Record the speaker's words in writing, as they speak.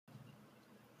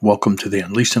Welcome to the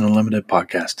Unleashed and Unlimited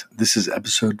podcast. This is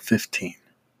episode 15.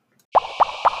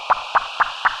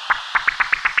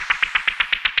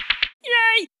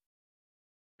 Yay!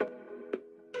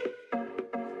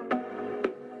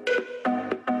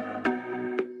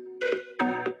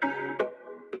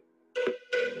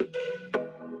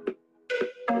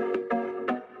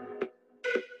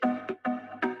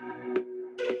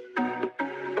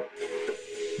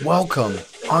 Welcome,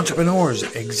 entrepreneurs,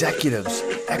 executives,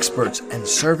 experts, and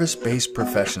service-based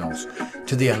professionals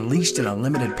to the Unleashed and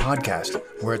Unlimited podcast,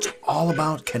 where it's all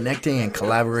about connecting and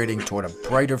collaborating toward a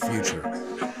brighter future.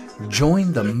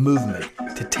 Join the movement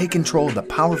to take control of the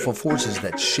powerful forces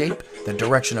that shape the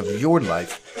direction of your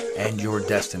life and your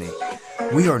destiny.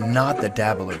 We are not the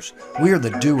dabblers. We are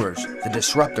the doers, the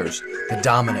disruptors, the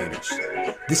dominators.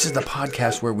 This is the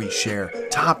podcast where we share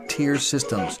top-tier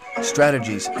systems,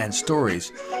 strategies, and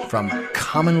stories from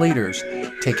common leaders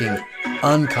taking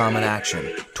uncommon action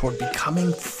toward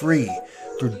becoming free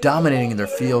through dominating their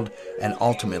field and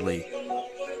ultimately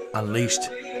unleashed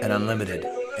and unlimited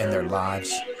in their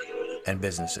lives and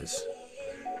businesses.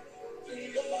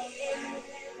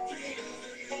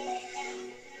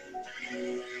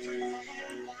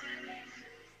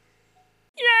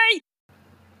 Yay!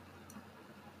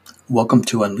 Welcome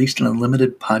to Unleashed and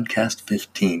Unlimited Podcast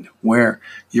 15, where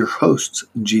your hosts,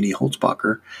 G.D.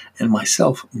 Holzbacher and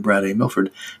myself, Brad A. Milford,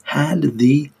 had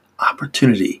the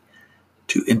opportunity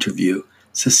to interview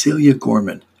Cecilia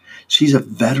Gorman. She's a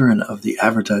veteran of the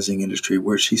advertising industry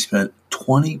where she spent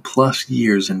 20 plus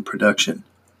years in production,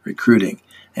 recruiting,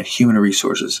 and human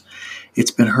resources.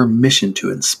 It's been her mission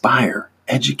to inspire,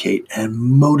 educate, and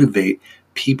motivate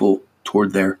people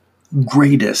toward their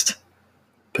greatest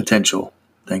potential.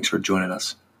 Thanks for joining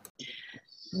us.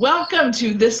 Welcome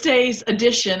to this day's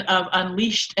edition of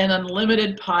Unleashed and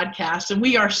Unlimited podcast. And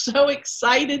we are so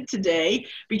excited today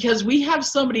because we have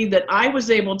somebody that I was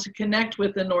able to connect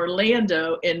with in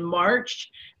Orlando in March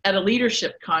at a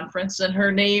leadership conference, and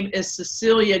her name is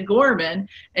Cecilia Gorman.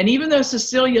 And even though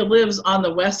Cecilia lives on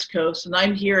the West Coast and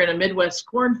I'm here in a Midwest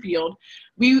cornfield,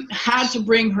 we had to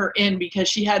bring her in because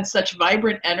she had such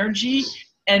vibrant energy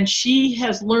and she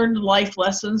has learned life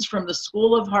lessons from the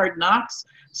School of Hard Knocks.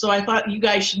 So I thought you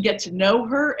guys should get to know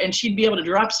her and she'd be able to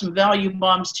drop some value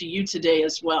bombs to you today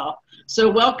as well. So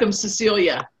welcome,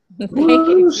 Cecilia. Thank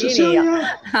you, Jeannie.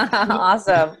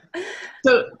 Awesome.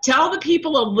 So tell the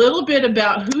people a little bit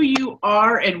about who you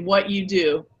are and what you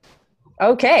do.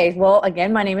 Okay. Well,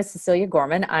 again, my name is Cecilia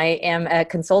Gorman. I am a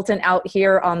consultant out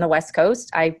here on the West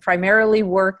Coast. I primarily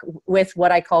work with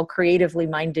what I call creatively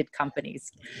minded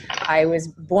companies. I was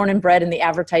born and bred in the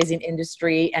advertising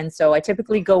industry. And so I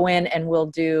typically go in and we'll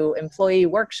do employee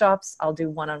workshops. I'll do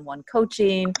one-on-one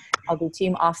coaching. I'll do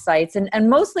team offsites and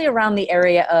mostly around the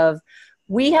area of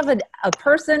we have a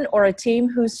person or a team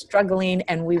who's struggling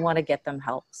and we want to get them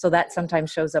help. So that sometimes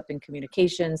shows up in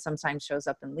communication, sometimes shows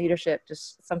up in leadership,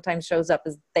 just sometimes shows up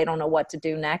as they don't know what to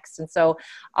do next. And so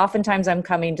oftentimes I'm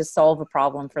coming to solve a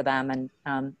problem for them.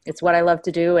 And it's what I love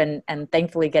to do and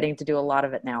thankfully getting to do a lot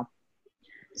of it now.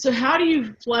 So how do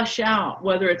you flesh out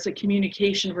whether it's a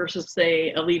communication versus,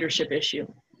 say, a leadership issue?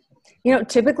 You know,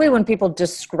 typically when people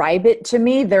describe it to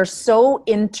me, they're so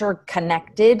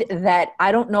interconnected that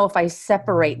I don't know if I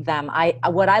separate them.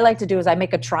 What I like to do is I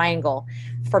make a triangle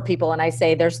for people and I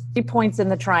say there's 3 points in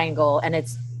the triangle and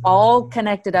it's all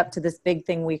connected up to this big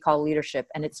thing we call leadership,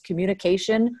 and it's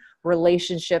communication,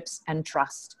 relationships, and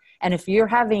trust. And if you're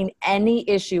having any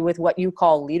issue with what you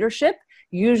call leadership,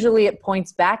 usually it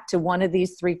points back to one of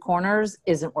these 3 corners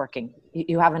isn't working.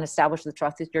 You haven't established the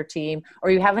trust with your team,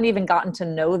 or you haven't even gotten to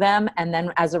know them. And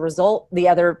then as a result, the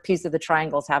other piece of the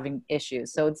triangle is having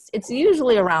issues. So it's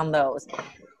usually around those.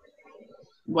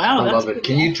 Wow. I love it.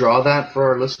 Can you draw that for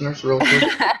our listeners real quick?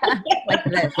 Like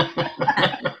this.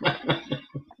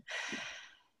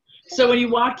 So when you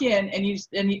walk in and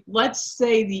you let's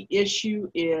say the issue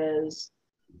is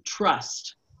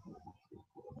trust.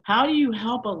 How do you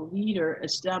help a leader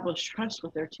establish trust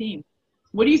with their team?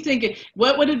 What do you think?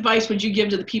 What advice would you give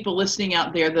to the people listening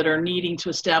out there that are needing to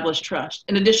establish trust,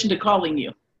 in addition to calling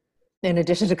you? In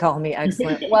addition to calling me,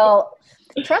 excellent. Well,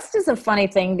 trust is a funny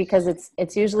thing because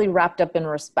it's usually wrapped up in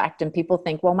respect, and people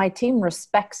think, well, my team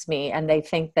respects me, and they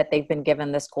think that they've been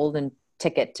given this golden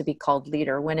ticket to be called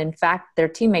leader, when in fact their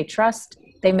team may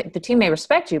the team may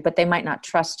respect you, but they might not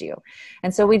trust you.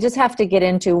 And so we just have to get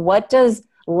into what does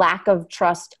lack of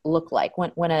trust look like?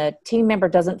 When a team member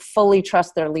doesn't fully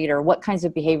trust their leader, what kinds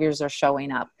of behaviors are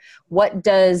showing up? What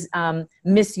does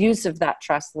misuse of that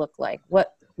trust look like?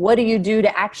 What do you do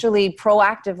to actually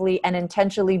proactively and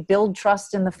intentionally build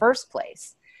trust in the first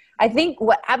place? I think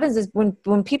what happens is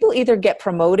when people either get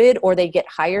promoted or they get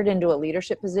hired into a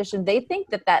leadership position, they think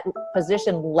that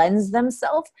position lends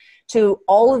themselves to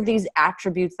all of these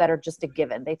attributes that are just a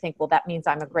given. They think, well, that means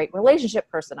I'm a great relationship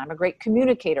person. I'm a great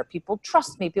communicator. People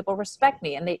trust me. People respect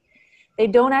me. And they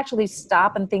don't actually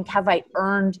stop and think, have I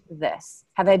earned this?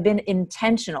 Have I been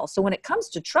intentional? So when it comes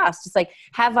to trust, it's like,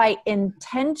 have I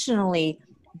intentionally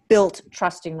built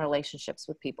trusting relationships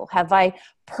with people? Have I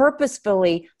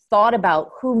purposefully thought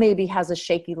about who maybe has a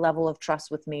shaky level of trust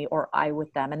with me or I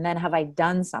with them? And then have I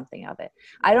done something of it?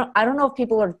 I don't know if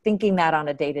people are thinking that on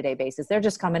a day-to-day basis. They're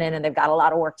just coming in and they've got a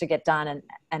lot of work to get done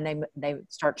and they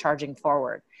start charging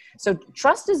forward. So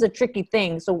trust is a tricky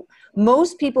thing. So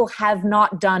most people have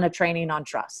not done a training on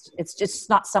trust. It's just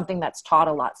not something that's taught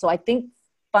a lot. So I think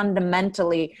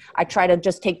fundamentally, I try to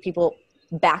just take people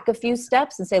back a few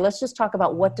steps and say, let's just talk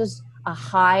about, what does a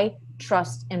high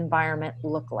trust environment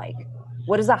look like?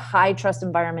 What does a high trust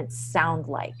environment sound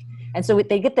like? And so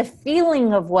they get the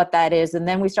feeling of what that is. And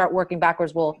then we start working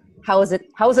backwards. Well, how is it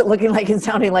looking like and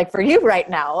sounding like for you right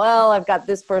now? Well, I've got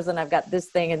this person, I've got this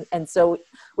thing. And so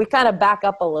we kind of back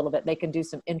up a little bit. They can do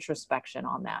some introspection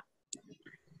on that.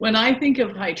 When I think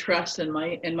of high trust in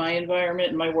my environment,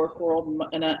 in my work world,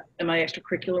 in my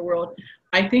extracurricular world,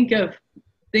 I think of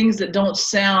things that don't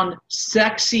sound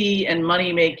sexy and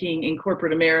money-making in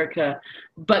corporate America,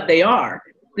 but they are.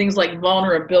 Things like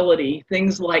vulnerability,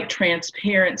 things like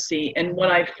transparency. And what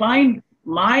I find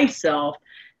myself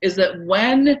is that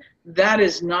when that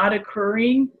is not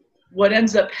occurring, what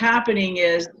ends up happening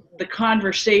is the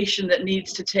conversation that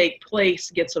needs to take place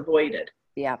gets avoided.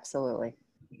 Yeah, absolutely.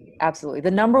 Absolutely.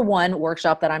 The number one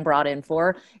workshop that I'm brought in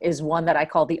for is one that I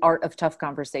call the art of tough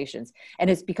conversations. And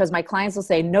it's because my clients will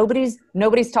say, nobody's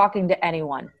talking to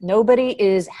anyone. Nobody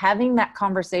is having that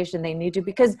conversation they need to,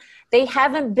 because they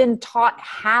haven't been taught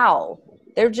how.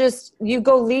 They're just, you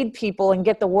go lead people and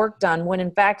get the work done, when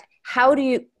in fact, how do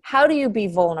you be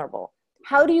vulnerable?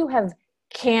 How do you have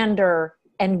candor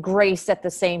and grace at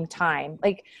the same time?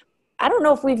 Like, I don't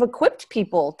know if we've equipped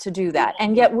people to do that.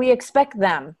 And yet we expect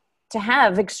them to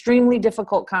have extremely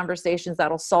difficult conversations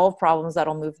that'll solve problems,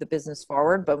 that'll move the business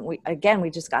forward. But we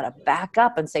just got to back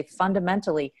up and say,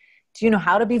 fundamentally, do you know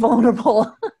how to be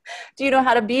vulnerable? Do you know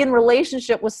how to be in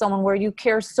relationship with someone where you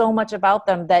care so much about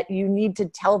them that you need to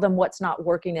tell them what's not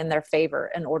working in their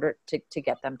favor in order to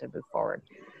get them to move forward?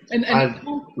 And I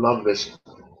love this.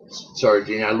 Sorry,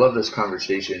 Jeannie, I love this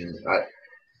conversation.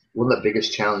 One of the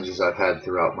biggest challenges I've had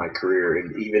throughout my career,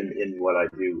 and even in what I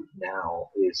do now,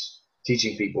 is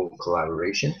teaching people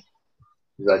collaboration.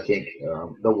 Because I think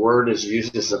the word is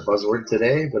used as a buzzword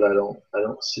today, but I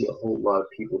don't see a whole lot of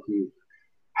people who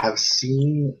have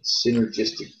seen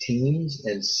synergistic teams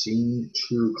and seen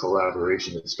true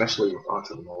collaboration, especially with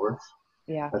entrepreneurs.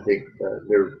 Yeah, I think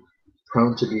they're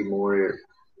prone to be more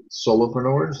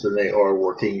solopreneurs than they are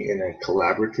working in a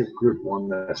collaborative group, one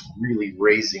that's really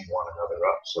raising one another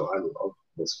up. So I love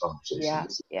this conversation.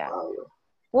 Yeah.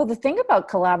 Well, the thing about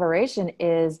collaboration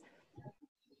is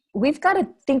we've got to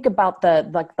think about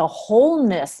the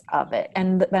wholeness of it.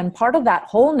 And part of that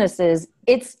wholeness is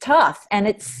it's tough and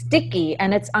it's sticky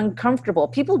and it's uncomfortable.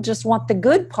 People just want the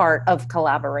good part of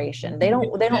collaboration. They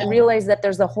don't realize that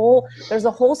there's a whole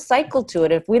cycle to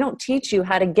it. If we don't teach you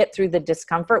how to get through the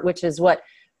discomfort, which is what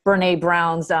Brene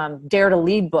Brown's Dare to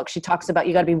Lead book, she talks about,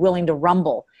 you got to be willing to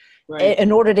rumble. Right.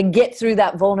 In order to get through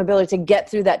that vulnerability, to get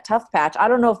through that tough patch. I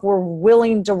don't know if we're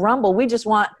willing to rumble. We just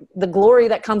want the glory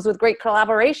that comes with great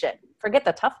collaboration. Forget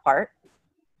the tough part.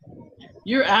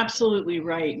 You're absolutely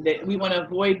right that we want to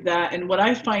avoid that. And what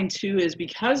I find too is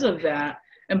because of that,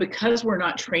 and because we're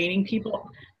not training people,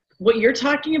 what you're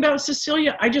talking about,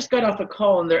 Cecilia, I just got off a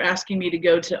call and they're asking me to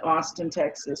go to Austin,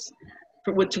 Texas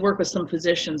to work with some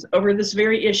physicians over this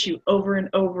very issue over and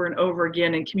over and over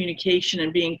again in communication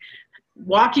and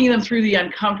walking them through the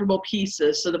uncomfortable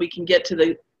pieces so that we can get to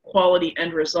the quality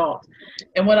end result.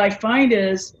 And what I find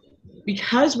is,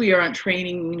 because we aren't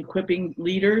training and equipping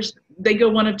leaders, they go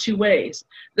one of two ways.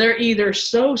 They're either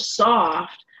so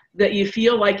soft that you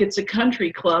feel like it's a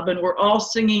country club and we're all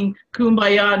singing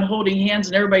Kumbaya and holding hands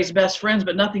and everybody's best friends,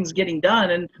 but nothing's getting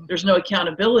done and there's no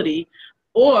accountability.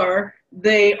 Or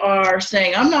they are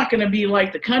saying, I'm not going to be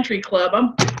like the country club.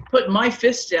 I'm putting my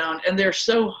fists down. And they're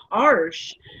so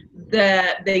harsh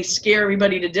that they scare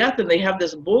everybody to death and they have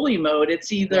this bully mode.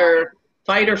 It's either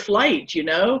fight or flight,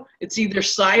 It's either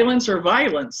silence or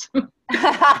violence. I'm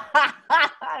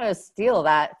going to steal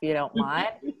that if you don't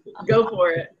mind. Go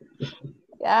for it.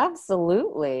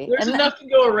 Absolutely. There's enough to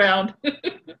go around.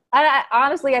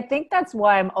 Honestly, I think that's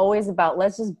why I'm always about,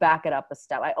 let's just back it up a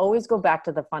step. I always go back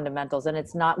to the fundamentals, and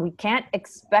we can't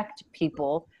expect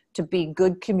people to be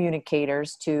good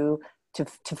communicators, to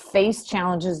face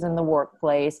challenges in the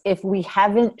workplace if we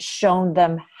haven't shown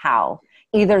them how.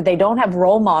 Either they don't have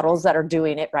role models that are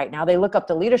doing it right now. They look up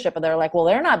to leadership and they're like, well,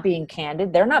 they're not being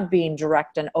candid. They're not being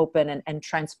direct and open and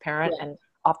transparent and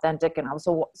authentic. And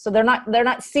so they're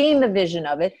not seeing the vision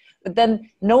of it, but then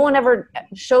no one ever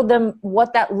showed them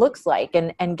what that looks like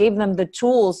and gave them the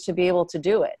tools to be able to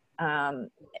do it.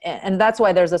 And that's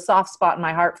why there's a soft spot in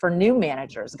my heart for new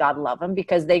managers. God love them,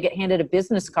 because they get handed a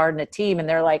business card and a team and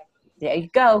they're like, there you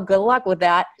go. Good luck with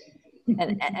that.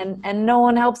 And no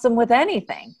one helps them with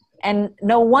anything. And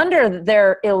no wonder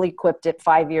they're ill-equipped at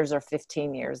 5 years or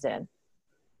 15 years in.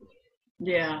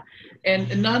 Yeah.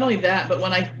 And not only that, but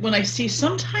when I see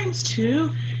sometimes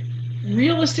too,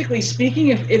 realistically speaking,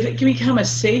 if it can become a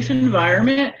safe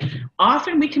environment,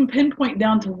 often we can pinpoint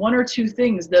down to one or two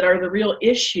things that are the real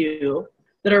issue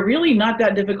that are really not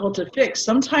that difficult to fix.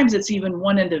 Sometimes it's even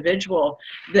one individual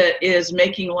that is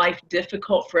making life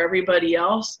difficult for everybody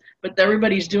else, but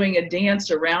everybody's doing a dance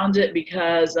around it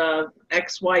because of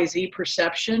XYZ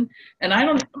perception. And I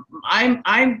don't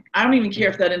even care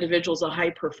if that individual is a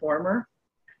high performer.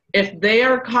 If they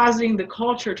are causing the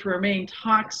culture to remain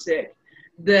toxic,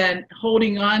 then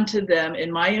holding on to them,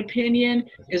 in my opinion,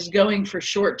 is going for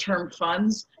short-term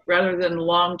funds rather than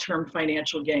long-term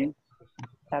financial gain.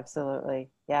 Absolutely.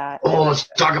 Yeah. Oh, let's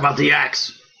talk about the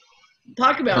X.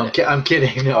 Talk about it. I'm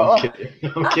kidding. No, I'm kidding.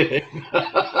 I'm kidding.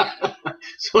 I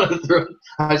just want to throw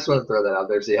that out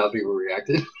there, see how people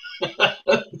reacted.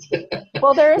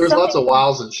 Well, there's lots of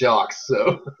wows and shocks.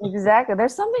 So exactly.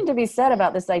 There's something to be said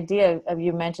about this idea of,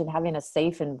 you mentioned having a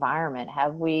safe environment.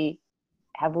 Have we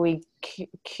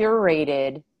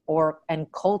curated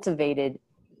and cultivated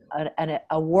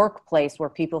a workplace where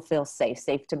people feel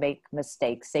safe to make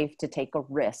mistakes, safe to take a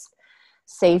risk,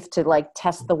 safe to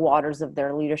test the waters of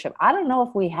their leadership? I don't know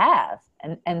if we have.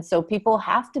 And so people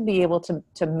have to be able to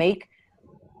make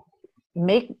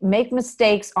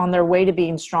mistakes on their way to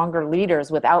being stronger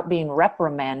leaders without being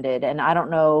reprimanded. And I don't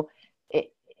know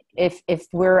if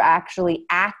we're actually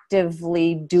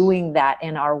actively doing that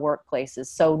in our workplaces.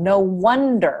 So no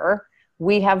wonder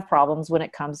we have problems when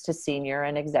it comes to senior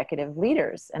and executive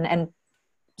leaders. And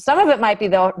some of it might be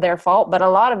their fault, but a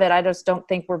lot of it, I just don't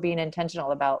think we're being intentional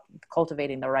about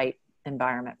cultivating the right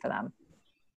environment for them.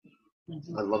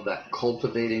 I love that.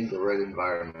 Cultivating the right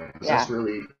environment. Yeah. That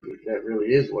really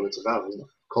is what it's about, isn't it?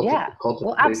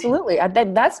 Well, absolutely.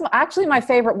 That's actually my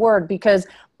favorite word, because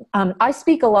I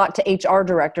speak a lot to HR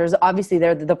directors. Obviously,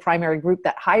 they're the primary group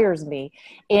that hires me.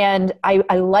 And I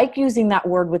like using that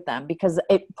word with them because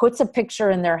it puts a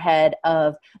picture in their head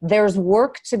of there's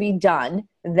work to be done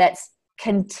that's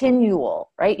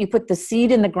continual, right? You put the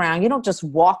seed in the ground. You don't just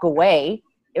walk away,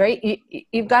 right?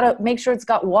 You've got to make sure it's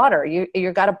got water.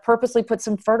 You've got to purposely put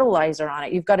some fertilizer on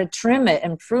it. You've got to trim it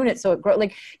and prune it so it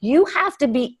grows. You have to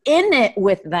be in it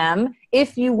with them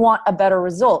if you want a better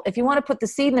result. If you want to put the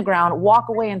seed in the ground, walk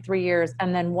away in 3 years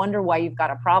and then wonder why you've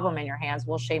got a problem in your hands,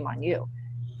 well, shame on you.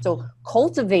 So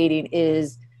cultivating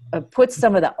puts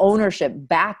some of the ownership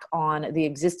back on the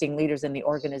existing leaders in the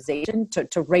organization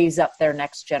to raise up their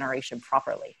next generation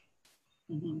properly.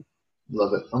 Mm-hmm.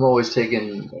 Love it. I'm always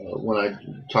taken, when I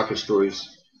talk of stories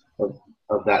of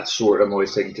that sort, I'm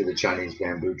always taken to the Chinese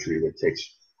bamboo tree that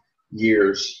takes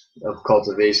years of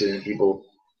cultivation, and people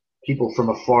from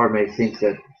afar may think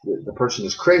that the person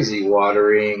is crazy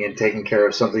watering and taking care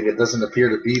of something that doesn't appear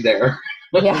to be there.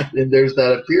 Yeah. And there's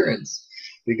that appearance,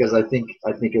 because I think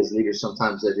as leaders,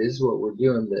 sometimes that is what we're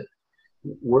doing, that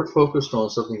we're focused on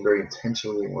something very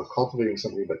intentionally and we're cultivating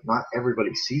something, but not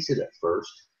everybody sees it at first.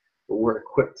 But we're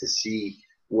equipped to see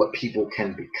what people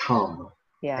can become.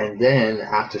 Yeah. And then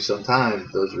after some time,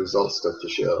 those results start to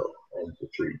show and the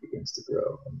tree begins to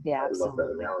grow. And yeah, I love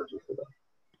that analogy for that.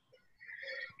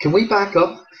 Can we back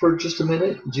up for just a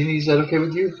minute? Jeannie, is that okay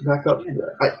with you? Back up.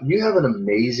 You have an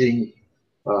amazing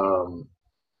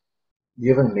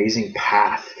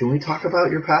path. Can we talk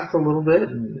about your path a little bit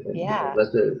and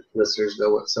let the listeners know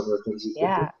what some of the things you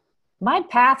did? My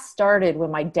path started when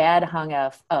my dad hung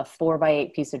a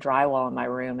 4x8 piece of drywall in my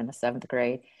room in the 7th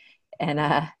grade. And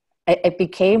it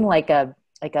became like a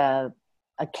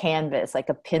canvas, like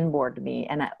a pinboard to me.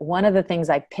 And one of the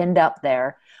things I pinned up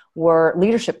there were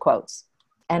leadership quotes.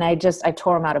 And I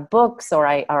tore them out of books or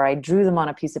I drew them on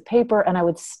a piece of paper, and I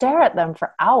would stare at them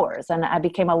for hours. And I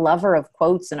became a lover of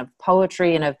quotes and of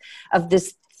poetry and of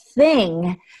this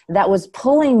thing that was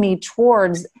pulling me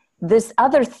towards this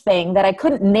other thing that I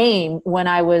couldn't name when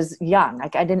I was young.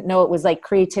 I didn't know it was like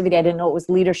creativity. I didn't know it was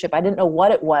leadership. I didn't know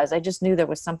what it was. I just knew there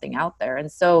was something out there.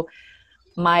 And so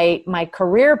my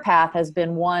career path has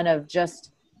been one of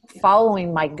just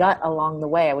following my gut along the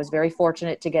way. I was very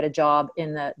fortunate to get a job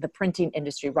in the printing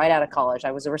industry right out of college.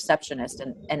 I was a receptionist,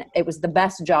 and it was the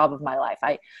best job of my life.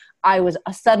 I was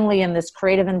suddenly in this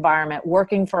creative environment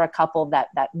working for a couple that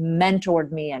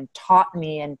mentored me and taught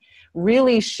me and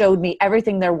really showed me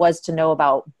everything there was to know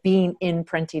about being in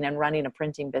printing and running a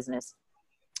printing business.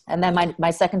 And then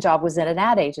my second job was in an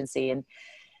ad agency. And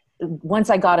once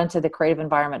I got into the creative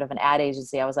environment of an ad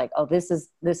agency, I was like, oh, this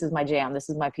is my jam. This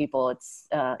is my people.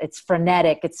 It's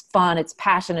frenetic. It's fun. It's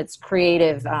passion. It's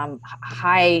creative,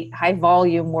 high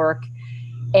volume work.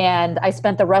 And I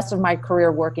spent the rest of my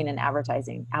career working in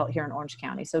advertising out here in Orange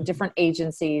County. So different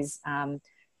agencies,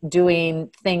 doing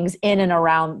things in and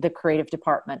around the creative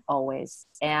department always.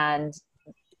 And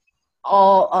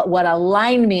all what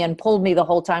aligned me and pulled me the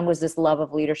whole time was this love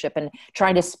of leadership and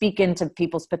trying to speak into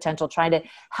people's potential, trying to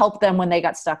help them when they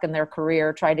got stuck in their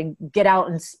career, trying to get out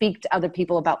and speak to other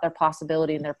people about their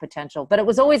possibility and their potential. But it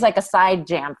was always like a side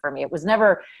jam for me. It was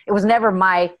never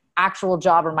my actual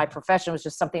job or my profession. It was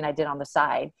just something I did on the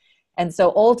side. And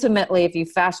so ultimately, if you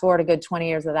fast forward a good 20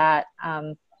 years of that,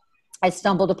 I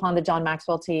stumbled upon the John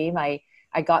Maxwell team. I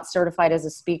got certified as a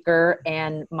speaker,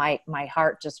 and my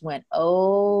heart just went,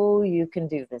 oh, you can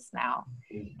do this now.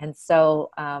 And so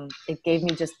it gave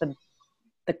me just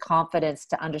the confidence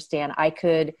to understand I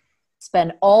could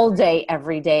spend all day,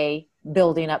 every day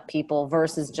building up people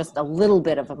versus just a little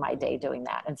bit of my day doing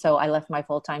that. And so I left my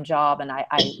full-time job and I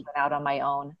went out on my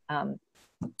own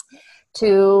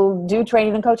to do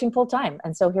training and coaching full-time.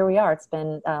 And so here we are. It's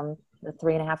been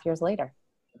 3.5 years later.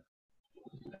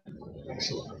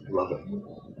 Excellent. Love it.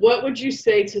 What would you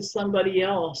say to somebody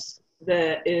else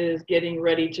that is getting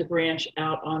ready to branch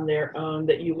out on their own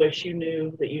that you wish you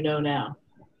knew that you know now?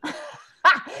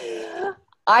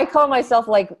 I call myself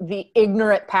like the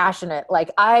ignorant passionate. Like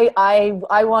I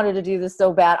wanted to do this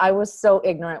so bad. I was so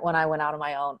ignorant when I went out on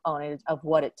my own of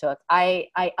what it took. I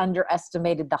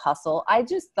underestimated the hustle. I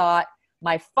just thought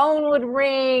my phone would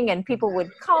ring and people would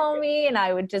call me and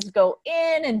I would just go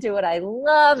in and do what I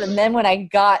love. And then when I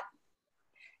got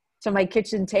to my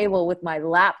kitchen table with my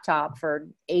laptop for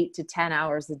 8 to 10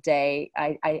 hours a day,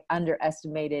 I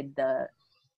underestimated the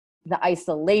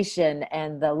isolation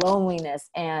and the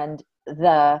loneliness and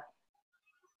the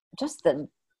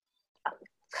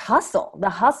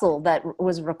hustle that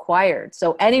was required.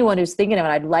 So anyone who's thinking of it,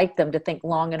 I'd like them to think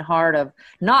long and hard of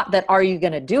not that are you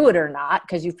going to do it or not,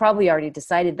 because you've probably already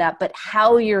decided that, but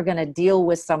how you're going to deal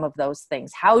with some of those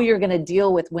things, how you're going to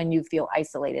deal with when you feel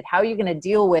isolated, how you're going to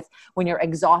deal with when you're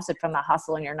exhausted from the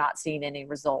hustle and you're not seeing any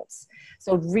results.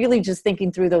 So really just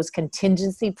thinking through those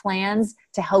contingency plans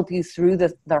to help you through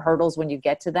the hurdles when you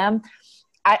get to them.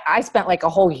 I spent like a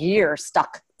whole year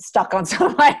stuck on some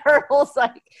of my hurdles.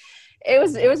 Like it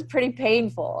was pretty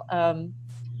painful.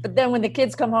 But then when the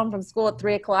kids come home from school at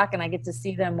 3:00 and I get to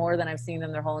see them more than I've seen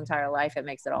them their whole entire life, it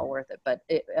makes it all worth it. But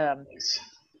it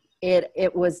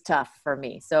was tough for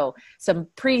me. So some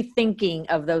pre-thinking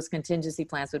of those contingency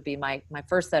plans would be my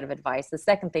first set of advice. The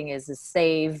second thing is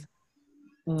save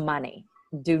money.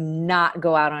 Do not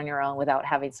go out on your own without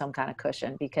having some kind of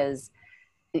cushion, because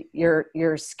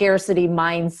your scarcity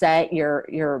mindset,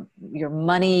 your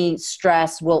money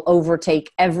stress will overtake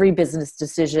every business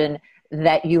decision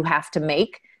that you have to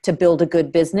make to build a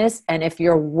good business. And if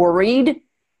you're worried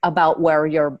about where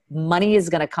your money is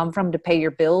going to come from to pay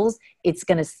your bills, it's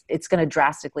going to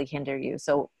drastically hinder you.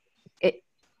 So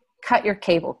cut your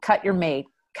cable, cut your maid,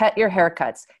 cut your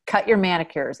haircuts, cut your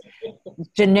manicures,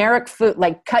 generic food,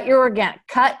 like cut your organic,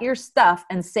 cut your stuff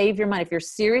and save your money. If you're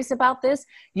serious about this,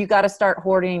 you got to start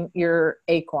hoarding your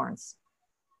acorns.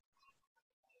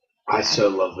 I so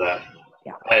love that.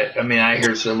 Yeah. I mean, I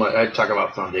hear so much. I talk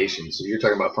about foundations. So you're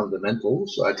talking about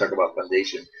fundamentals. So I talk about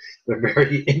foundation. They're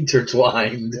very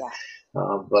intertwined. Yeah.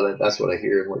 But that's what I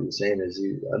hear. And what you're saying is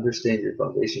you understand your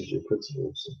foundations, your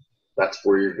principles. That's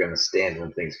where you're going to stand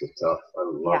when things get tough. I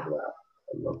love that.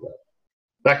 I love that.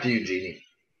 Back to you, Jeannie.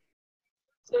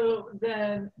 So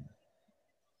then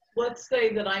let's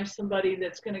say that I'm somebody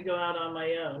that's going to go out on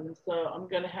my own. So I'm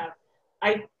going to have,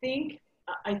 I think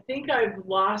I've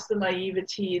lost the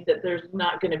naivety that there's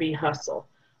not going to be hustle.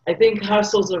 I think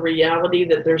hustle's a reality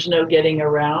that there's no getting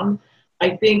around.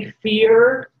 I think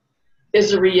fear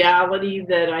is a reality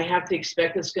that I have to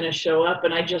expect it's going to show up.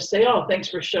 And I just say, oh, thanks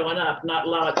for showing up, not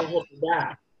allow it to hold me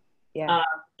back. Yeah.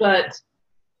 But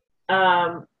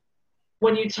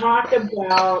when you talk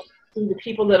about the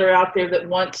people that are out there that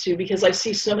want to, because I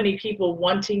see so many people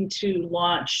wanting to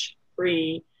launch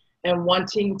free and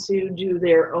wanting to do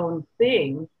their own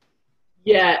thing,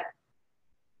 yet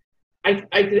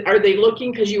Are they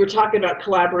looking, because you were talking about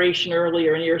collaboration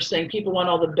earlier, and you're saying people want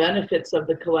all the benefits of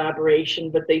the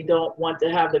collaboration, but they don't want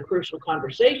to have the crucial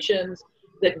conversations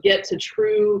that get to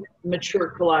true mature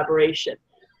collaboration.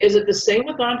 Is it the same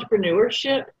with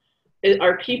entrepreneurship?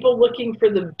 Are people looking for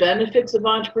the benefits of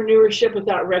entrepreneurship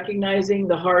without recognizing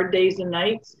the hard days and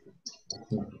nights?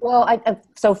 Well,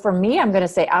 so for me, I'm going to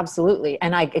say absolutely.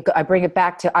 And I bring it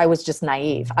back to, I was just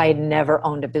naive. I had never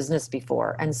owned a business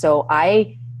before. And so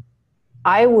I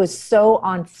was so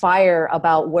on fire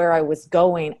about where I was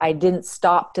going. I didn't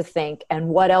stop to think, and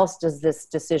what else does this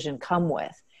decision come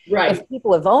with? Right. If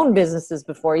people have owned businesses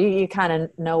before, you kind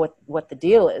of know what the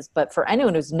deal is. But for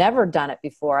anyone who's never done it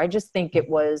before, I just think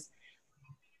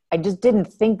I just didn't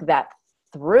think that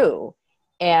through.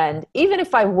 And even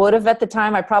if I would have at the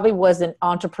time, I probably wasn't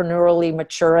entrepreneurially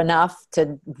mature enough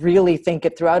to really think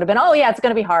it through. I would have been, oh yeah, it's going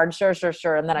to be hard. Sure.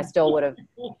 And then I still would have,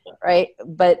 right?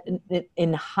 But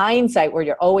in hindsight, where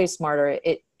you're always smarter,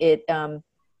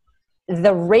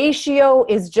 the ratio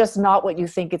is just not what you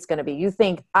think it's going to be. You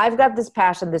think, I've got this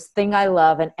passion, this thing I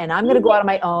love, and I'm going to go out on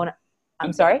my own.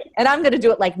 I'm sorry. And I'm going to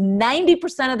do it like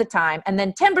 90% of the time. And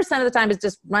then 10% of the time is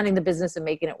just running the business and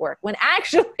making it work. When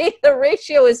actually the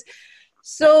ratio is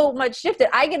so much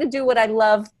shifted. I get to do what I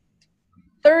love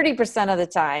 30% of the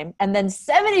time. And then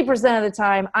 70% of the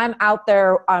time I'm out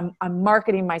there, I'm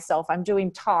marketing myself. I'm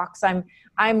doing talks.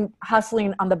 I'm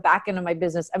hustling on the back end of my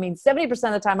business. I mean, 70%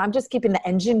 of the time I'm just keeping the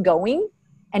engine going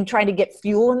and trying to get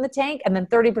fuel in the tank. And then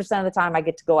 30% of the time I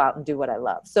get to go out and do what I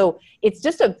love. So it's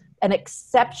just an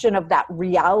exception of that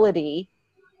reality.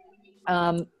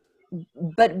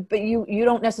 But you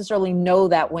don't necessarily know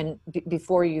that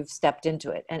before you've stepped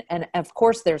into it. And of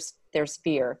course there's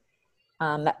fear.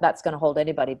 That's going to hold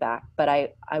anybody back. But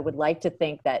I would like to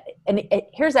think that, and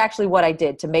here's actually what I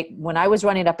did when I was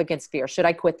running up against fear, should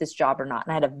I quit this job or not?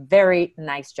 And I had a very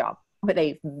nice job with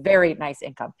a very nice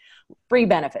income, free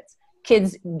benefits,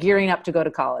 kids gearing up to go to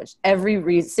college,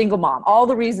 single mom, all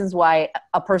the reasons why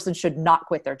a person should not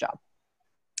quit their job.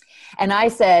 And I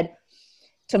said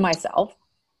to myself,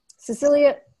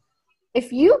 Cecilia,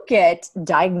 if you get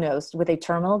diagnosed with a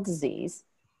terminal disease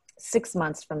 6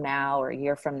 months from now or a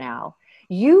year from now,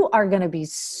 you are going to be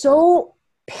so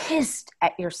pissed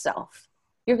at yourself.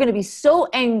 You're going to be so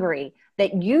angry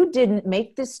that you didn't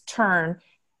make this turn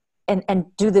and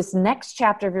do this next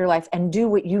chapter of your life and do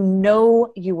what you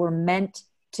know you were meant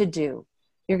to do.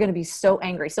 You're going to be so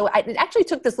angry. So it actually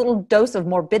took this little dose of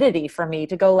morbidity for me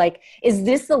to go like, is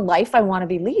this the life I want to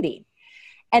be leading?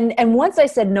 And once I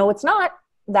said, no, it's not,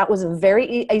 that was a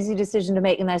very easy decision to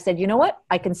make. And I said, you know what?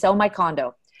 I can sell my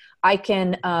condo. I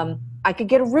could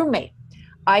get a roommate.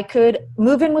 I could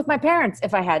move in with my parents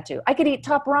if I had to. I could eat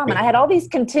top ramen. I had all these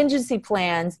contingency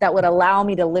plans that would allow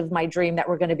me to live my dream that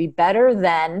were going to be better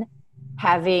than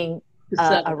having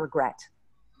a regret.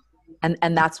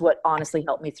 And that's what honestly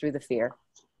helped me through the fear.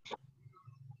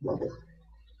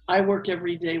 I work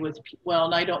every day with,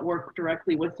 and I don't work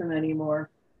directly with them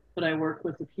anymore, but I work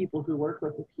with the people who work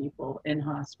with the people in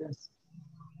hospice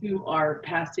who are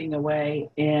passing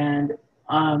away. And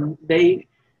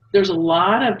there's a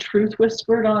lot of truth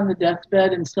whispered on the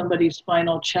deathbed in somebody's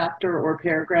final chapter or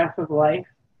paragraph of life.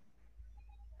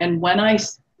 And what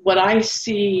I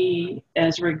see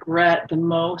as regret the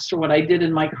most, or what I did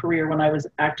in my career when I was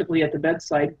actively at the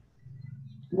bedside,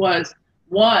 was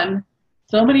one,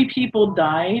 so many people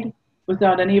died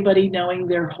without anybody knowing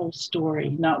their whole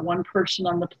story. Not one person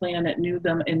on the planet knew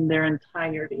them in their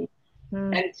entirety.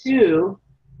 And two,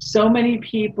 so many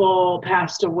people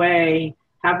passed away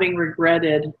having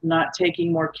regretted not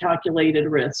taking more calculated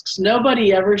risks.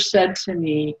 Nobody ever said to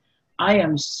me, I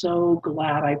am so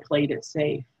glad I played it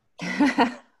safe.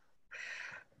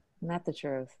 Not the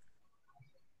truth.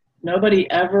 Nobody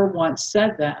ever once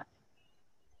said that.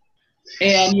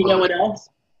 And you know what else?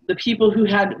 The people who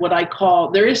had what I call,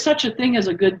 there is such a thing as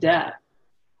a good death.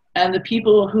 And the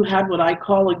people who had what I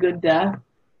call a good death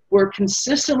were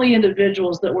consistently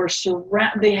individuals that were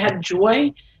they had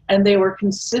joy, and they were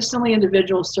consistently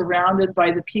individuals surrounded by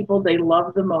the people they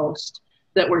loved the most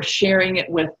that were sharing it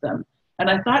with them. And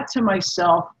I thought to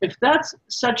myself, if that's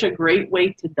such a great way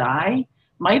to die,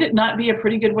 might it not be a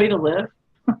pretty good way to live?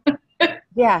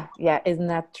 Yeah. Isn't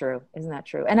that true?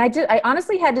 And I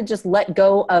honestly had to just let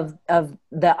go of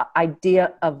the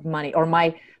idea of money, or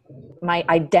my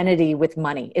identity with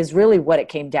money is really what it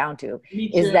came down to,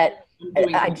 is that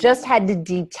I just had to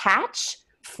detach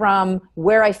from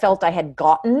where I felt I had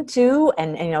gotten to.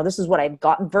 And this is what I had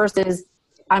gotten versus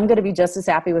I'm going to be just as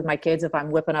happy with my kids if I'm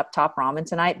whipping up top ramen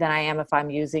tonight than I am if I'm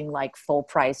using like full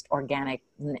priced organic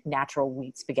natural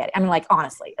wheat spaghetti. I mean, like,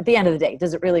 honestly, at the end of the day,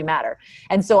 does it really matter?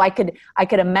 And so I could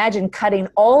imagine cutting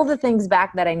all the things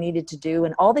back that I needed to do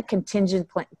and all the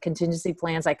contingency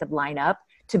plans I could line up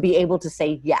to be able to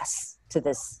say yes to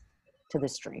this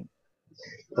dream.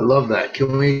 I love that.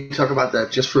 Can we talk about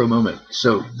that just for a moment?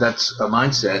 So that's a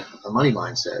mindset, a money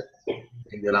mindset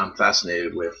that I'm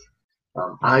fascinated with.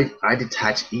 I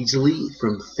detach easily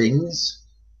from things,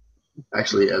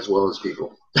 actually, as well as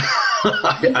people.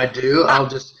 I do. I'll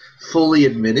just fully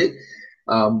admit it.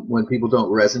 When people don't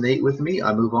resonate with me,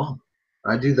 I move on.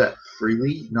 I do that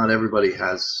freely. Not everybody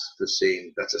has the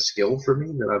same. That's a skill for me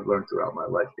that I've learned throughout my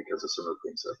life because of some of the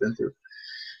things I've been through.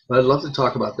 But I'd love to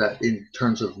talk about that in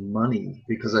terms of money,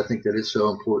 because I think that it's so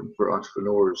important for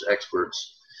entrepreneurs,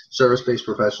 experts, service-based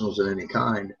professionals of any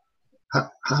kind.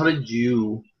 How did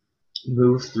you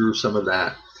move through some of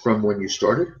that from when you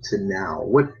started to now?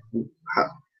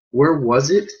 Where was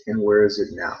it and where is it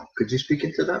now? Could you speak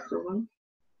into that for a moment?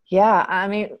 Yeah, I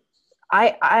mean,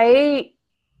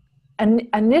 and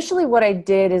initially what I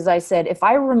did is I said, if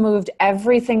I removed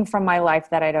everything from my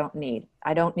life that I don't need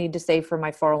to save for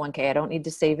my 401k. I don't need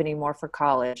to save anymore for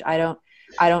college. I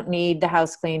don't need the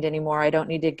house cleaned anymore. I don't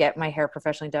need to get my hair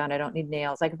professionally done. I don't need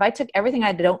nails. Like, if I took everything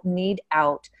I don't need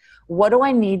out, what do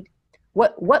I need?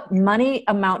 What money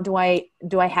amount do I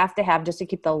have to have just to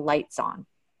keep the lights on?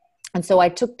 And so I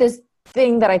took this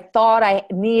thing that I thought I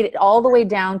needed all the way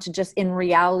down to just in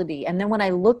reality. And then when I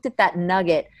looked at that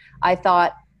nugget, I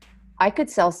thought, I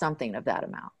could sell something of that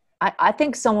amount. I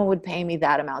think someone would pay me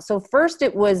that amount. So first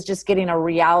it was just getting a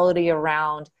reality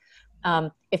around,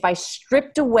 if I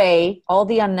stripped away all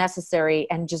the unnecessary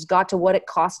and just got to what it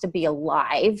costs to be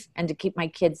alive and to keep my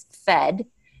kids fed,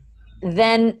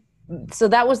 then, so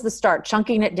that was the start,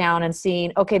 chunking it down and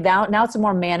seeing, okay, now it's a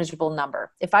more manageable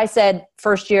number. If I said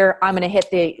first year, I'm going to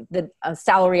hit the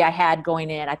salary I had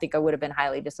going in, I think I would have been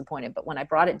highly disappointed. But when I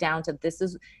brought it down to this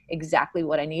is exactly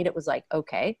what I need, it was like,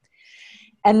 okay.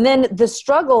 And then the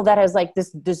struggle that has like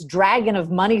this dragon of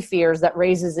money fears that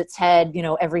raises its head,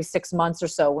 every 6 months or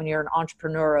so when you're an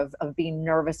entrepreneur of being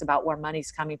nervous about where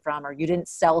money's coming from, or you didn't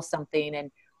sell something and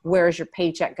where's your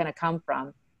paycheck going to come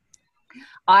from?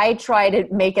 I try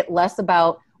to make it less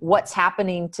about what's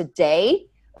happening today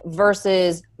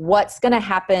versus what's going to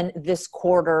happen this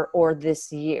quarter or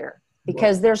this year.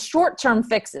 Because there's short-term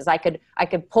fixes. I could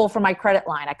pull from my credit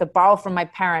line. I could borrow from my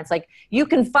parents. Like, you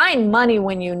can find money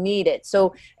when you need it.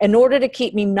 So in order to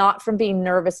keep me not from being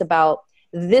nervous about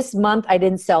this month, I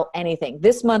didn't sell anything.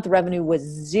 This month revenue was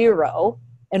 0.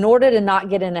 In order to not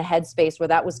get in a headspace where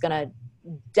that was going to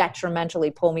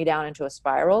detrimentally pull me down into a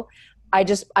spiral, I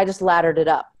just laddered it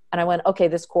up. And I went, okay,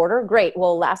 this quarter, great.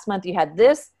 Well, last month you had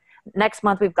this. Next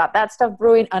month we've got that stuff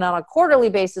brewing. And on a quarterly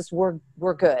basis, we're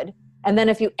good. And then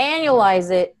if you annualize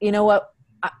it, you know what?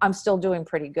 I'm still doing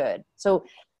pretty good. So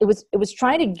it was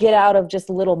trying to get out of just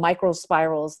little micro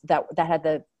spirals that had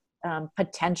the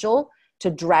potential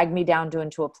to drag me down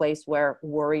into a place where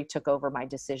worry took over my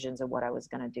decisions of what I was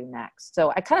going to do next.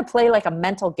 So I kind of play like a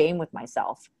mental game with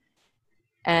myself.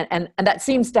 And that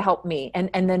seems to help me.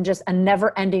 And then just a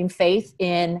never ending faith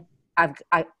in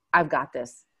I've got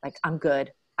this. Like, I'm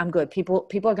good. People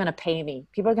are going to pay me.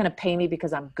 People are going to pay me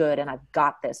because I'm good and I've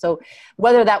got this. So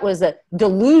whether that was a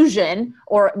delusion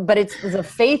but it's the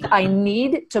faith I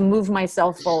need to move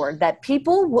myself forward, that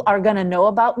people are going to know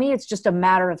about me. It's just a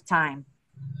matter of time.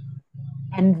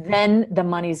 And then the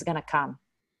money's going to come.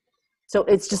 So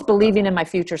it's just believing in my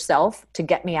future self to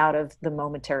get me out of the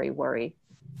momentary worry.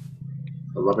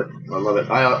 I love it.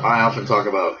 I often talk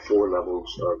about 4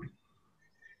 levels of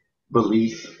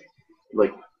belief,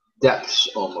 like depths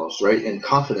almost, right? And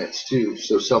confidence too.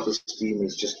 So self-esteem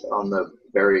is just on the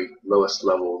very lowest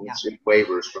level. Yeah. It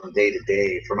wavers from day to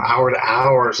day, from hour to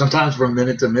hour, sometimes from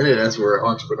minute to minute as we're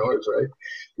entrepreneurs, right?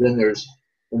 Then there's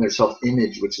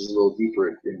self-image, which is a little deeper.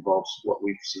 It involves what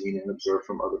we've seen and observed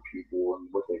from other people and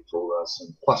what they've told us,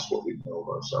 and plus what we know of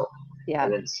ourselves. Yeah.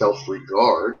 And then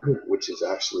self-regard, which is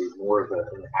actually more of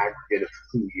an aggregate of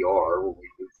who we are when we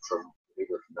move from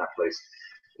that place.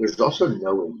 There's also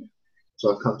knowing.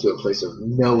 So I've come to a place of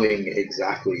knowing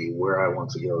exactly where I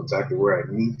want to go, exactly where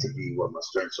I need to be, what my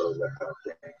strengths are, that kind of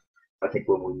thing. I think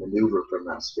when we maneuver from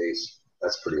that space,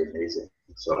 that's pretty amazing.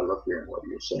 So I love hearing what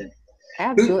you're saying.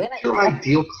 Absolutely. Who's your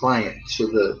ideal client to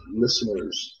the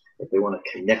listeners if they want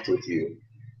to connect with you?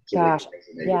 Gosh,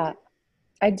 yeah.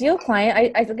 Ideal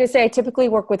client, I typically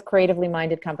work with creatively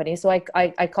minded companies. So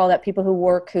I call that people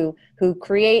who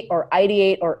create or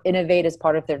ideate or innovate as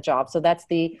part of their job. So that's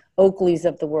the Oakleys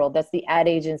of the world. That's the ad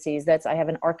agencies. I have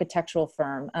an architectural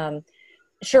firm.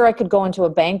 sure, I could go into a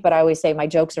bank, but I always say my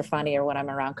jokes are funnier when I'm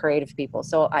around creative people.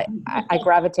 So I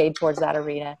gravitate towards that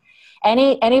arena.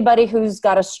 Anybody who's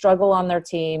got a struggle on their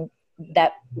team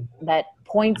that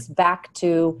points back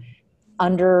to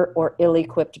under or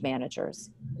ill-equipped managers.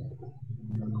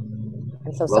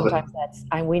 And so sometimes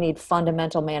we need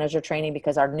fundamental manager training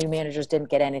because our new managers didn't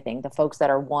get anything. The folks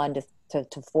that are 1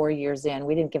 to 4 years in,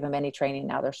 we didn't give them any training.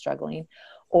 Now they're struggling.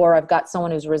 Or I've got someone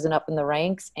who's risen up in the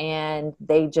ranks and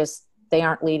they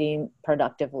aren't leading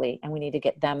productively, and we need to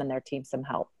get them and their team some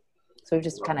help. So we've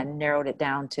just kind of narrowed it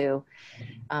down to,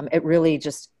 it really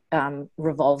just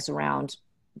revolves around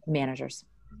managers.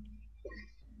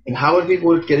 And how would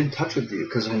people get in touch with you?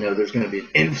 Because I know there's going to be an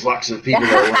influx of people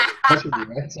that want to touch with you,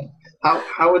 right? So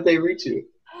how would they reach you?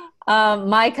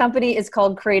 My company is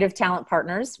called Creative Talent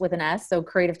Partners with an S, so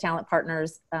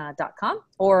creativetalentpartners.com,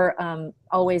 or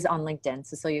always on LinkedIn,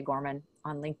 Cecilia Gorman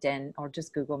on LinkedIn, or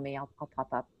just Google me. I'll pop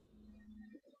up.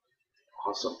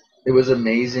 Awesome. It was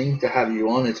amazing to have you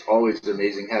on. It's always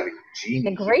amazing having Jeannie.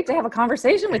 And great to have a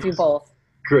conversation with you both.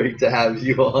 Great to have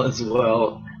you on as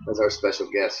well as our special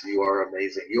guest. You are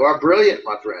amazing. You are brilliant,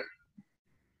 my friend.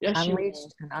 Yes,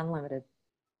 Unreached and unlimited.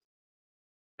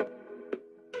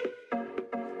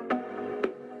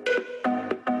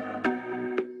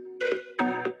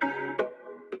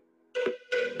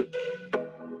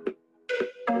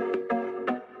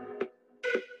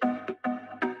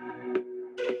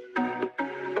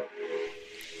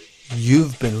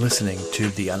 You've been listening to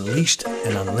the Unleashed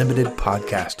and Unlimited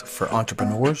podcast for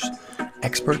entrepreneurs,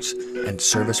 experts, and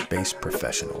service-based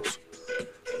professionals.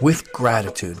 With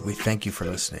gratitude, we thank you for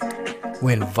listening.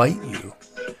 We invite you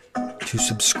to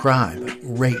subscribe,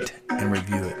 rate, and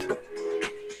review it.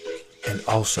 And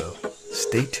also,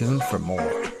 stay tuned for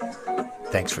more.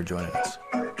 Thanks for joining us.